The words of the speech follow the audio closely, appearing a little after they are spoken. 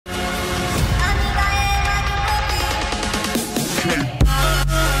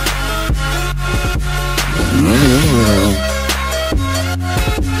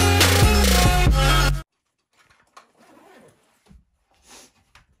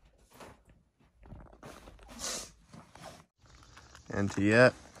into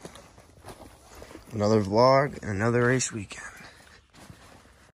yet another vlog and another race weekend.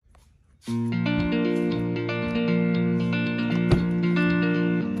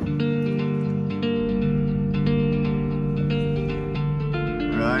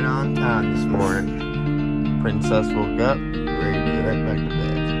 Right on time this morning. Princess woke up, ready to get right back to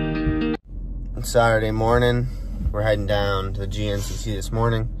bed. It's Saturday morning. We're heading down to the GNCC this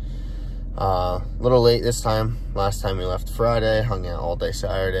morning. A little late this time. Last time we left Friday, hung out all day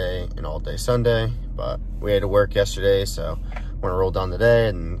Saturday and all day Sunday, but we had to work yesterday, so we're gonna roll down today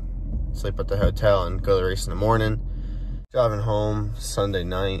and sleep at the hotel and go to the race in the morning. Driving home Sunday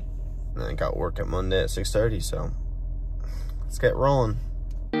night, and I got work at Monday at 6:30, so let's get rolling.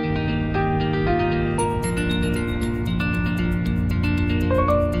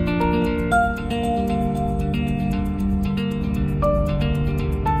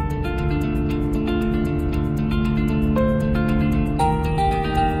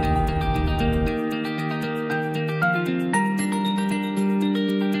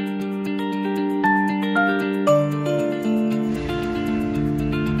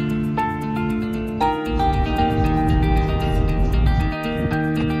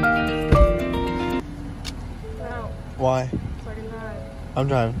 Why? So I can drive. I'm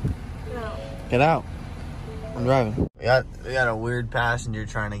driving. No. Get out. I'm driving. We got a weird passenger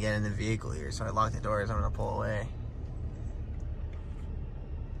trying to get in the vehicle here, so I locked the doors. I'm gonna pull away.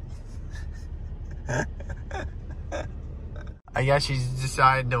 I guess she's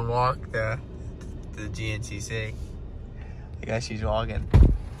decided to walk to the GNCC. I guess she's walking.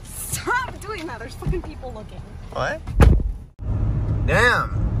 Stop doing that. There's fucking people looking. What?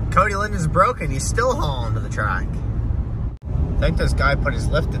 Damn. Cody Linden's broken. He's still hauling to the track. I think this guy put his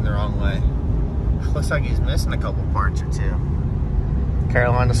lift in the wrong way. Looks like he's missing a couple parts or two.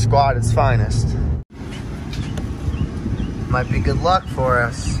 Carolina squad at its finest. Might be good luck for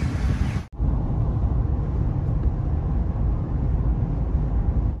us.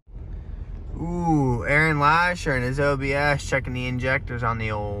 Ooh, Aaron Lasher and his OBS checking the injectors on the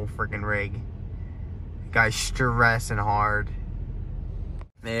old freaking rig. Guy's stressing hard.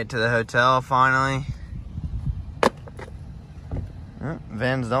 Made it to the hotel finally.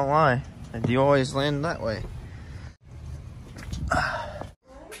 Vans don't lie. And you always land that way.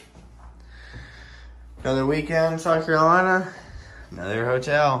 Another weekend in South Carolina. Another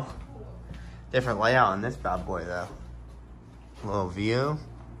hotel. Different layout on this bad boy though. A little view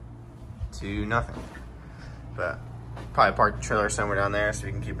to nothing. But probably park the trailer somewhere down there so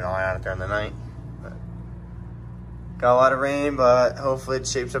we can keep an eye on it during the night. But got a lot of rain, but hopefully it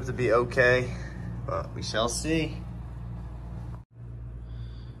shapes up to be okay. But we shall see.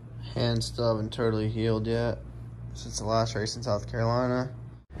 Hands still haven't totally healed yet since the last race in South Carolina.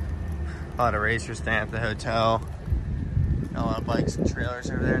 A lot of racers staying at the hotel. Got a lot of bikes and trailers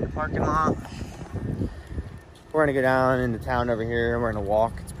over there in the parking lot. We're gonna go down into town over here. We're gonna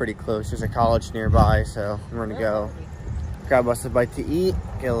walk. It's pretty close. There's a college nearby, so we're gonna go grab us a bite to eat,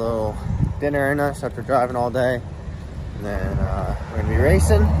 get a little dinner in us after driving all day, and then we're gonna be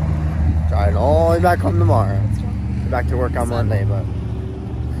racing, driving all the way back home tomorrow. Back to work on Monday, but.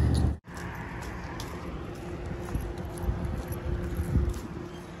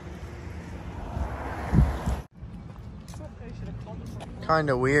 Kind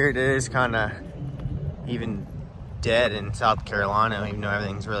of weird. It is kind of even dead in South Carolina, even though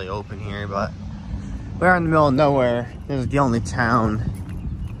everything's really open here, but we're in the middle of nowhere. This is the only town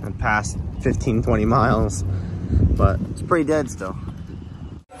in the past 15-20 miles, but it's pretty dead still.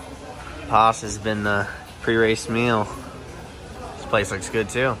 Pos has been the pre-race meal. This place looks good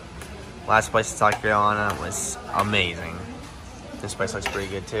too. Last place in South Carolina was amazing. This place looks pretty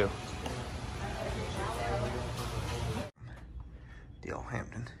good too.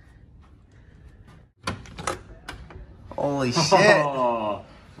 Hampton. Holy shit. Oh,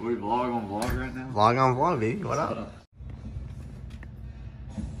 we vlog on vlog right now? Vlog on vlog, baby. What up?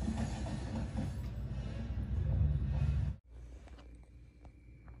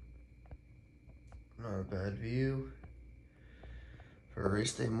 Not a bad view for a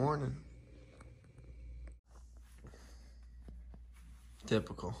race day morning.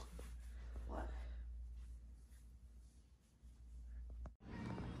 Typical.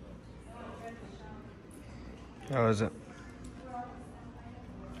 How is it?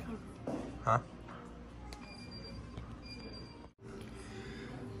 Huh?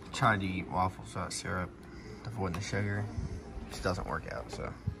 Tried to eat waffles without syrup, avoiding the sugar. Just doesn't work out, so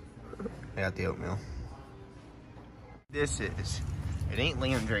I got the oatmeal. This is, it ain't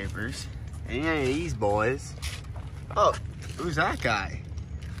Liam Draper's. It ain't any of these boys. Oh, who's that guy?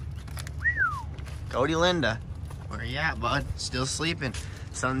 Cody Linda. Where you at, bud? Still sleeping.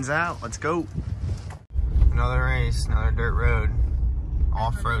 Sun's out. Let's go. Another race, another dirt road.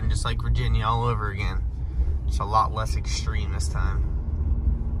 Off-road, just like Virginia all over again. Just a lot less extreme this time.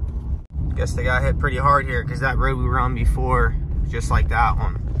 Guess they got hit pretty hard here because that road we were on before, just like that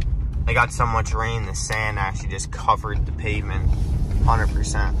one, they got so much rain, the sand actually just covered the pavement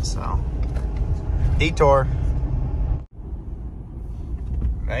 100%. So, detour.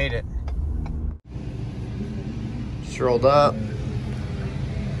 Made it. Strolled up.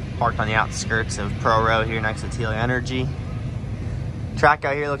 Parked on the outskirts of Pro Row here next to Teal Energy. Track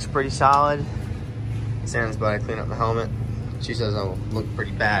out here looks pretty solid. Sarah's about to clean up the helmet. She says I'll look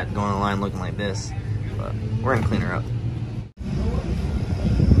pretty bad going on the line looking like this, but we're gonna clean her up.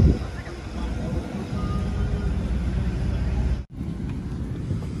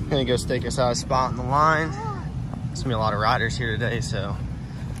 Gonna go stake us out a spot in the line. There's gonna be a lot of riders here today, so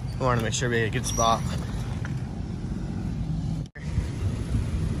we wanted to make sure we had a good spot.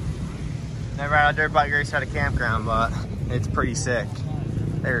 Never had a dirt bike race at a campground, but it's pretty sick.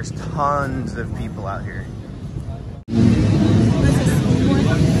 There's tons of people out here.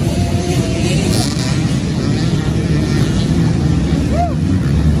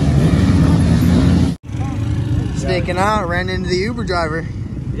 Staking out, ran into the Uber driver.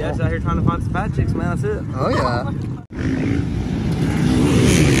 Yeah, it's out here trying to find some fat chicks, man. That's it. Oh, yeah.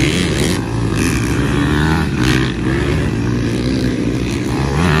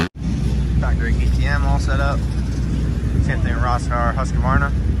 Factory KTM all set up. Same thing with Rossar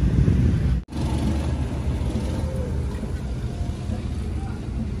Husqvarna.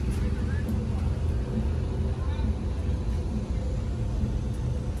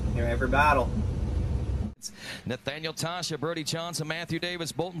 Get ready for battle. Nathaniel Tasha, Brody Johnson, Matthew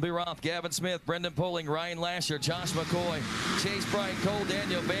Davis, Bolton B. Roth, Gavin Smith, Brendan Poling, Ryan Lasher, Josh McCoy, Chase Bryant, Cole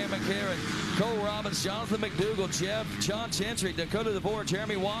Daniel, Van McCarron, Cole Robbins, Jonathan McDougall, Jeff, John Chentry, Dakota DeVore,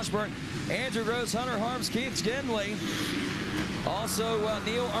 Jeremy Washburn, Andrew Gross, Hunter Harms, Keith Skinley. Also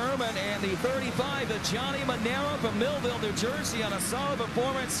Neil Ehrman and the 35, the Johnny Monero from Millville, New Jersey on a solid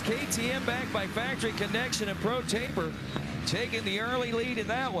performance. KTM backed by Factory Connection and Pro Taper taking the early lead in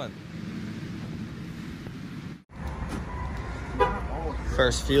that one.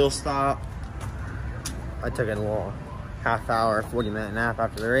 First fuel stop. I took a little half hour, 40-minute nap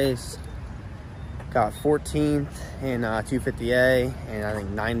after the race. Got 14th in 250A and I think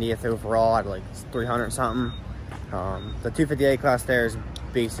 90th overall at like 300 something. The 250A class there is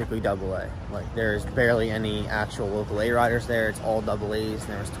basically AA. Like there's barely any actual local A riders there. It's all AA's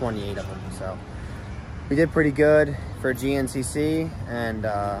and there was 28 of them. So we did pretty good for GNCC and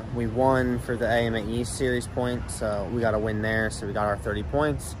we won for the AMA East Series points. So we got a win there. So we got our 30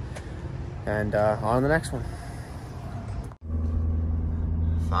 points and on to the next one.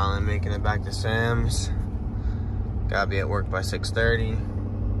 Finally making it back to Sam's. Gotta be at work by 6:30.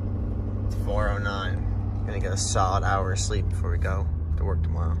 It's 4:09. Gonna get a solid hour of sleep before we go to work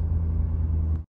tomorrow.